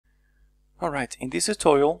Alright, in this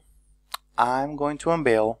tutorial I'm going to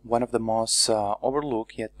unveil one of the most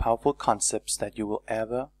overlooked yet powerful concepts that you will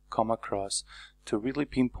ever come across to really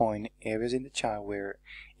pinpoint areas in the chart where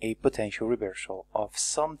a potential reversal of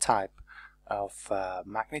some type of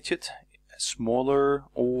magnitude, smaller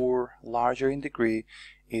or larger in degree,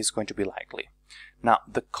 is going to be likely. Now,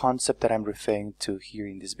 the concept that I'm referring to here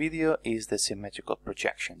in this video is the symmetrical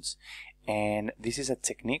projections, and this is a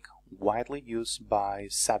technique widely used by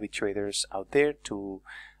savvy traders out there to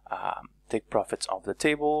take profits off the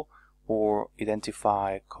table or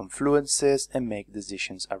identify confluences and make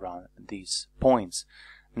decisions around these points.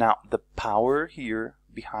 Now, the power here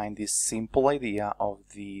behind this simple idea of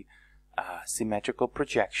the symmetrical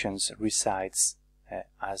projections resides,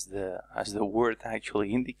 as the word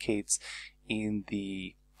actually indicates, in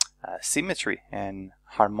the symmetry and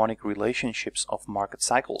harmonic relationships of market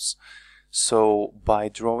cycles. So by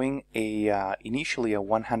drawing initially a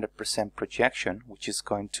 100% projection, which is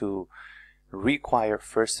going to require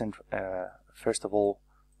first of all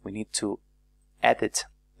we need to edit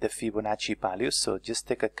the Fibonacci values. So just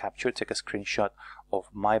take a screenshot of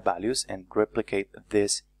my values and replicate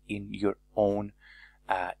this in your own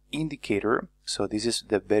indicator. So this is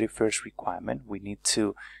the very first requirement. We need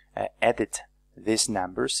to edit these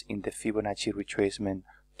numbers in the Fibonacci retracement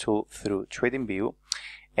tool through TradingView,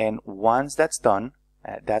 and once that's done,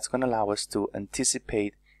 that's going to allow us to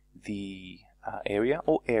anticipate the area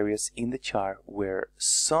or areas in the chart where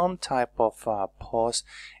some type of pause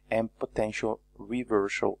and potential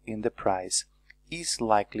reversal in the price is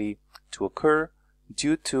likely to occur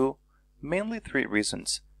due to mainly three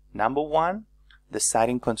reasons. Number one,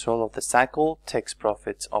 deciding control of the cycle takes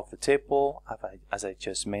profits off the table, as I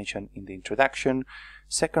just mentioned in the introduction.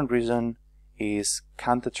 Second reason is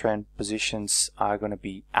counter trend positions are going to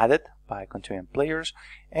be added by contrarian players,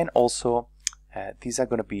 and also these are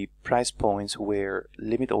going to be price points where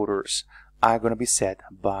limit orders are going to be set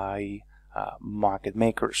by market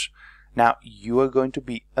makers. Now, you are going to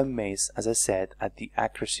be amazed, as I said, at the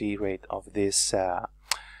accuracy rate of this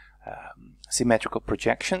symmetrical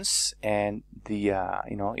projections, and the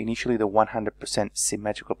initially the 100%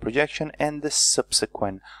 symmetrical projection and the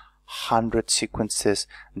subsequent 100 sequences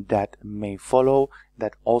that may follow,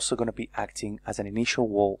 that also going to be acting as an initial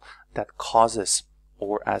wall that causes,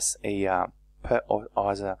 or as a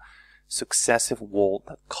successive wall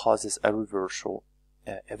that causes a reversal,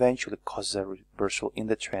 eventually causes a reversal in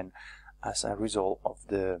the trend as a result of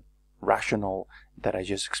the rationale that I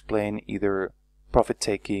just explained, either profit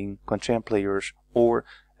taking, contrarian players, or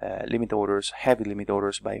limit orders, heavy limit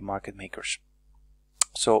orders by market makers.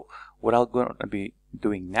 So what I'm going to be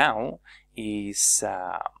doing now is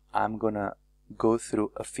I'm gonna go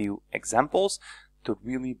through a few examples to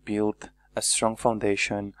really build a strong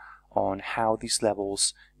foundation on how these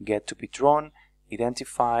levels get to be drawn,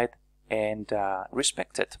 identified, and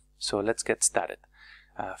respected. So let's get started.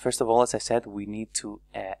 First of all, as I said, we need to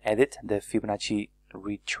edit the Fibonacci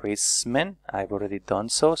retracement. I've already done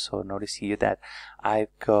so. So notice here that I've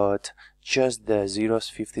got just the 0s,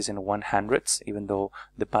 50s, and 100s, even though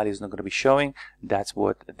the value is not going to be showing. That's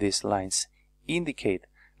what these lines indicate.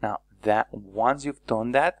 Now, that once you've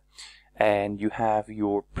done that and you have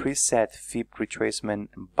your preset Fib retracement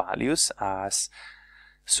values, as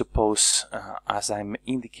suppose as I'm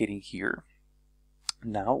indicating here,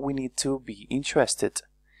 now we need to be interested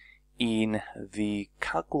in the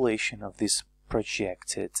calculation of these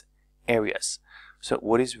projected areas. So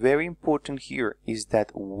what is very important here is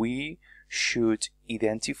that we should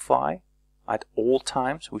identify at all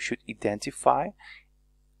times, we should identify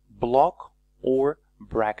block or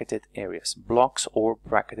bracketed areas, blocks or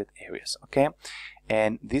bracketed areas, okay?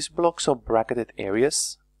 And these blocks or bracketed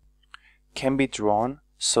areas can be drawn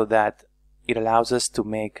so that it allows us to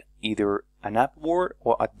make either an upward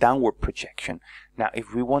or a downward projection. Now,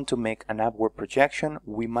 if we want to make an upward projection,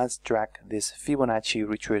 we must drag this Fibonacci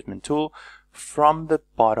retracement tool from the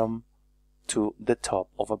bottom to the top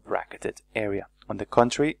of a bracketed area. On the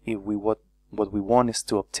contrary, if what we want is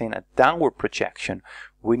to obtain a downward projection,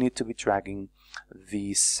 we need to be dragging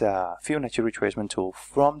this Fibonacci retracement tool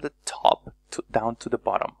from the top down to the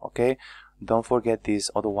bottom, okay? Don't forget this,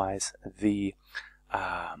 otherwise the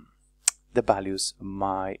values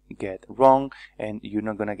might get wrong and you're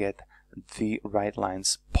not gonna get the right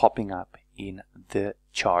lines popping up in the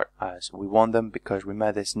chart as we want them, because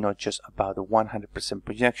remember, it's not just about the 100%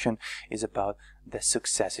 projection, it's about the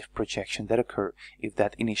successive projection that occur if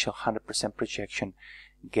that initial 100% projection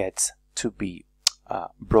gets to be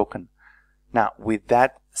broken. Now, with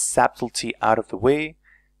that subtlety out of the way,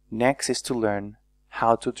 next is to learn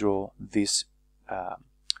how to draw these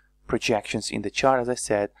projections in the chart, as I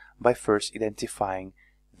said, by first identifying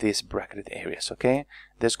these bracketed areas. Okay,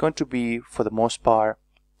 there's going to be, for the most part,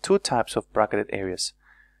 two types of bracketed areas,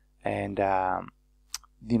 and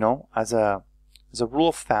you know, as a rule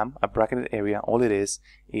of thumb, a bracketed area, all it is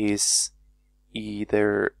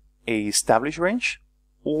either a established range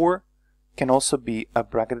or can also be a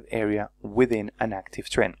bracketed area within an active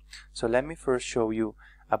trend. So let me first show you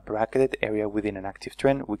a bracketed area within an active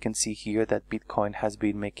trend. We can see here that Bitcoin has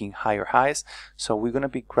been making higher highs, so we're going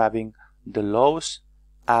to be grabbing the lows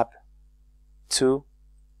up to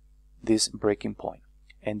this breaking point,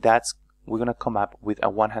 and that's, we're going to come up with a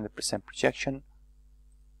 100% projection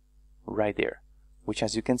right there, which,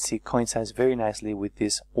 as you can see, coincides very nicely with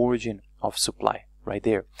this origin of supply right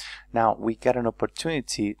there. Now we got an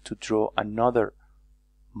opportunity to draw another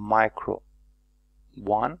micro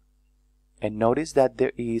one, and notice that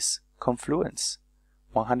there is confluence.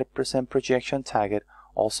 100% projection target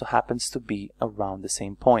also happens to be around the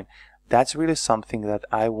same point. That's really something that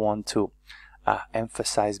I want to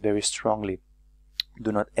emphasize very strongly.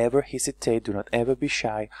 Do not ever hesitate, do not ever be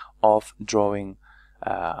shy of drawing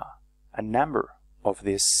a number of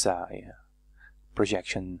these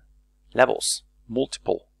projection levels,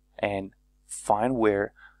 multiple, and find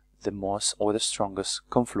where the most or the strongest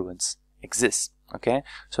confluence exists. Okay,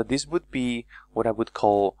 so this would be what I would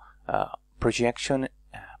call projection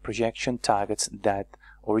targets that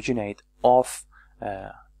originate off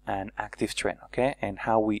an active trend. Okay, and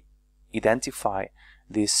how we identify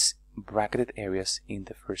these bracketed areas in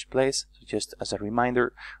the first place. So just as a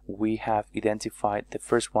reminder, we have identified the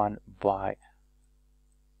first one by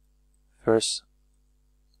first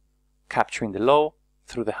capturing the low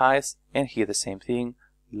through the highs, and here the same thing,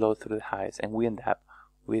 low through the highs, and we end up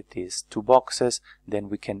with these two boxes. Then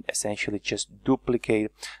we can essentially just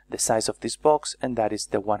duplicate the size of this box, and that is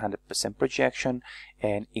the 100% projection,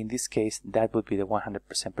 and in this case that would be the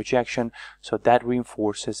 100% projection. So that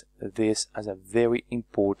reinforces this as a very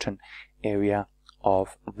important area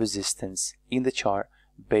of resistance in the chart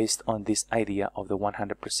based on this idea of the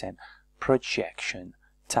 100% projection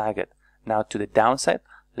target. Now to the downside,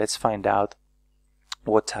 let's find out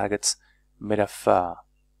what targets may have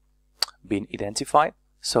been identified.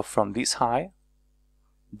 So from this high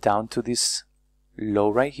down to this low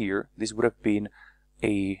right here, this would have been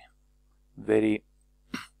a very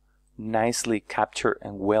nicely captured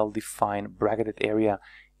and well-defined bracketed area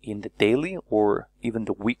in the daily or even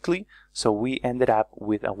the weekly. So we ended up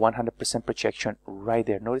with a 100% projection right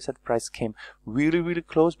there. Notice that the price came really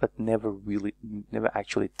close, but never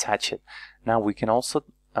actually touched it. Now we can also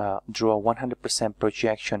draw a 100%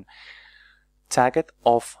 projection target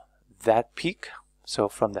of that peak. So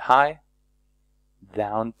from the high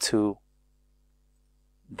down to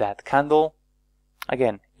that candle,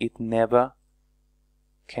 again, it never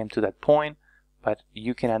came to that point, but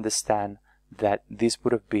you can understand that this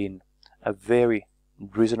would have been a very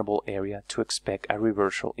reasonable area to expect a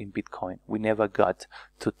reversal in Bitcoin. We never got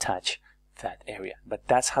to touch that area, but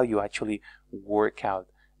that's how you actually work out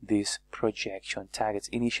these projection targets.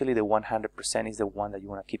 Initially, the 100% is the one that you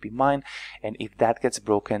want to keep in mind, and if that gets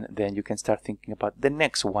broken, then you can start thinking about the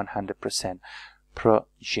next 100%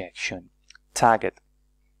 projection target.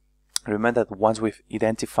 Remember that once we've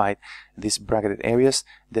identified these bracketed areas,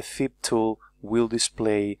 the Fib tool will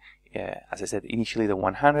display, as I said, initially the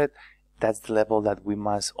 100. That's the level that we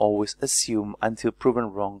must always assume until proven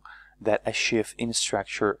wrong that a shift in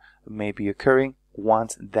structure may be occurring.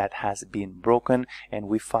 Once that has been broken and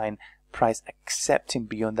we find price accepting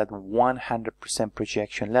beyond that 100%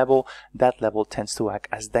 projection level, that level tends to act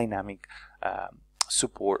as dynamic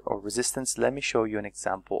support or resistance. Let me show you an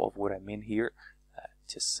example of what I mean here.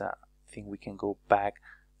 I think we can go back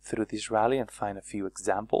through this rally and find a few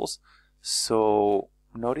examples. So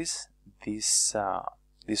notice this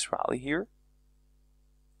this rally here.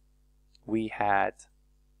 We had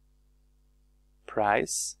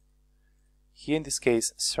price here in this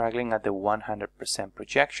case struggling at the 100%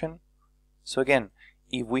 projection. So again,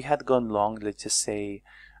 if we had gone long, let's just say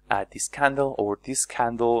at this candle or this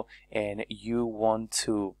candle, and you want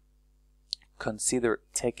to consider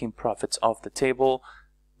taking profits off the table,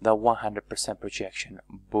 the 100% projection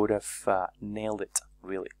would have nailed it,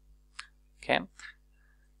 really. Okay,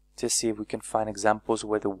 just see if we can find examples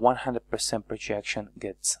where the 100% projection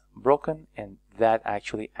gets broken and that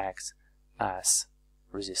actually acts as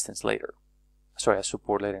resistance later. Sorry, as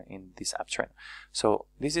support later in this uptrend. So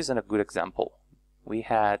this isn't a good example. We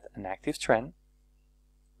had an active trend.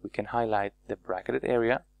 We can highlight the bracketed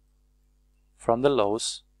area from the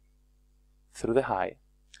lows through the high.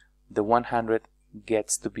 The 100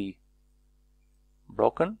 gets to be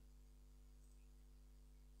broken,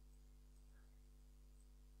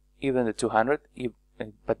 even the 200,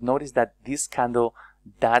 but notice that this candle,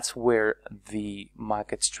 that's where the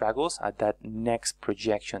market struggles at that next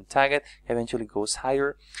projection target, eventually goes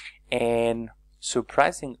higher, and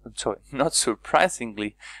not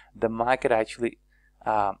surprisingly, the market actually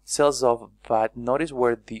sells off, but notice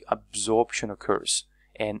where the absorption occurs,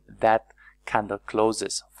 and that candle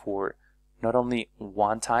closes for not only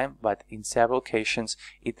one time, but in several occasions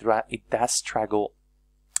it does struggle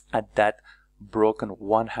at that broken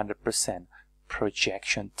 100%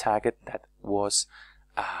 projection target that was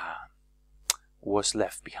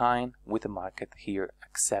left behind, with the market here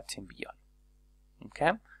accepting beyond.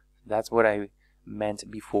 Okay, that's what I meant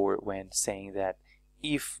before when saying that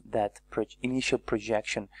if that initial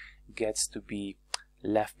projection gets to be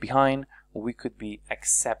left behind, we could be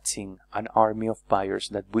accepting an army of buyers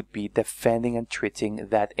that would be defending and treating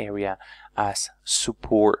that area as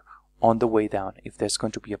support on the way down if there's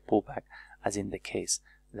going to be a pullback, as in the case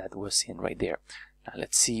that was seen right there. Now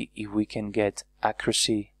let's see if we can get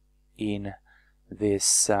accuracy in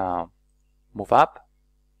this move up.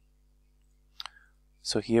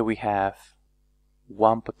 So here we have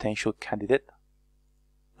one potential candidate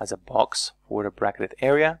as a box for the bracketed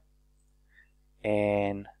area,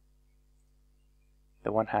 and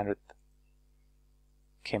the 100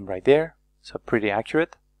 came right there, so pretty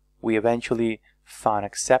accurate. We eventually found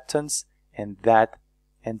acceptance, and that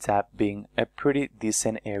ends up being a pretty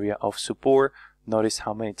decent area of support. Notice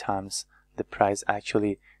how many times the price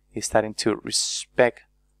actually is starting to respect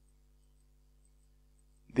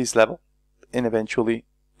this level, and eventually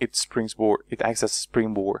it acts as a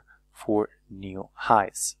springboard for new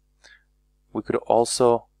highs. We could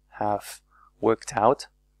also have worked out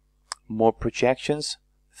more projections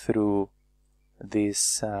through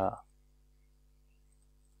this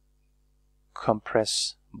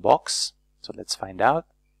compressed box. So let's find out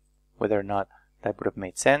whether or not that would have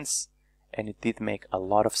made sense, and it did make a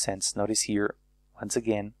lot of sense. Notice here once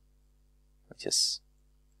again, let's just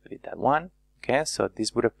delete that one. Okay, so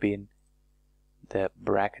this would have been the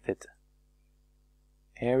bracketed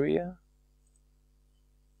area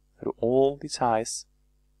through all these highs,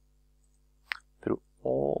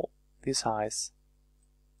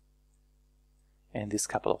 and this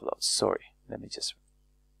couple of lows. Sorry, let me just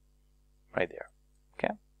right there.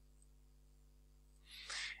 Okay,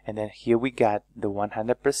 and then here we got the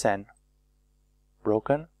 100%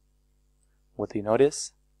 broken. What do you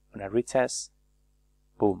notice? When I retest,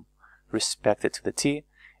 boom, respected to the T,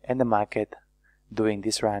 and the market doing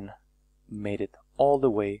this run made it all the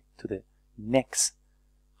way to the next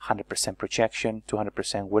 100% projection,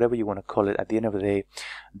 200%, whatever you want to call it. At the end of the day,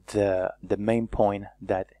 the main point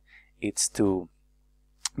that it's to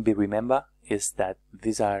be remember is that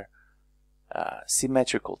these are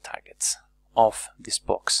symmetrical targets of this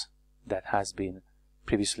box that has been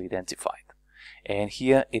previously identified. And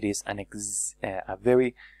here it is a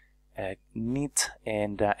very neat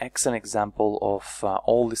and excellent example of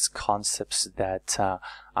all these concepts that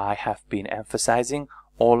I have been emphasizing,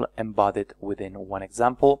 all embodied within one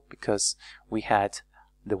example, because we had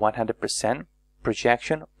the 100%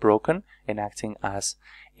 projection broken and acting as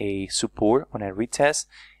a support on a retest,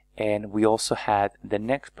 and we also had the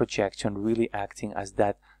next projection really acting as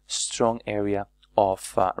that strong area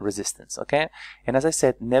of resistance. Okay, and as I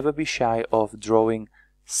said, never be shy of drawing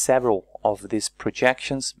several of these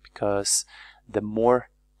projections, because the more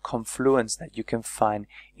confluence that you can find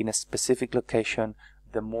in a specific location,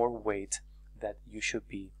 the more weight that you should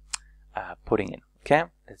be putting in. Okay,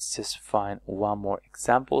 let's just find one more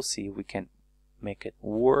example, see if we can make it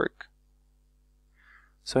work.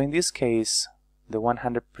 So in this case, the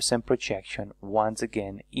 100% projection once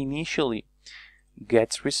again initially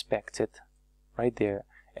gets respected right there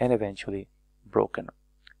and eventually broken.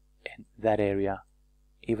 And that area,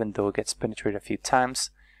 even though it gets penetrated a few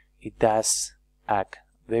times, it does act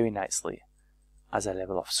very nicely as a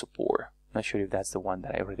level of support. Not sure if that's the one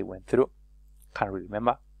that I already went through, can't really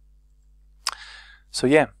remember. So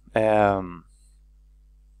yeah,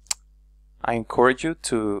 I encourage you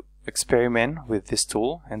to experiment with this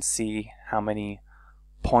tool and see how many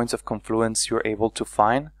points of confluence you're able to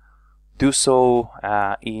find. Do so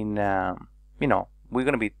in you know, we're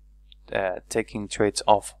going to be taking trades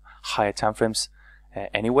off higher time frames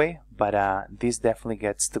anyway, but this definitely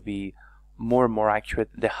gets to be more and more accurate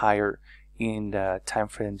the higher in the time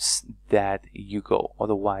frames that you go.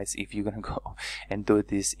 Otherwise, if you're gonna go and do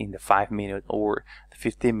this in the 5-minute or the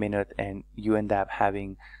 15-minute and you end up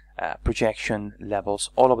having projection levels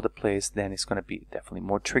all over the place, then it's gonna be definitely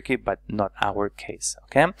more tricky, but not our case.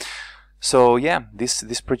 Okay, so yeah,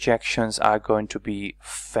 these projections are going to be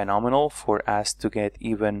phenomenal for us to get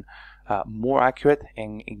even more accurate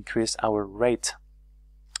and increase our rate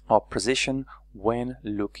of precision when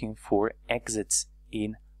looking for exits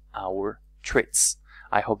in our trades.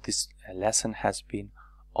 I hope this lesson has been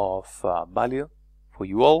of value for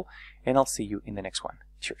you all, and I'll see you in the next one.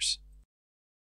 Cheers.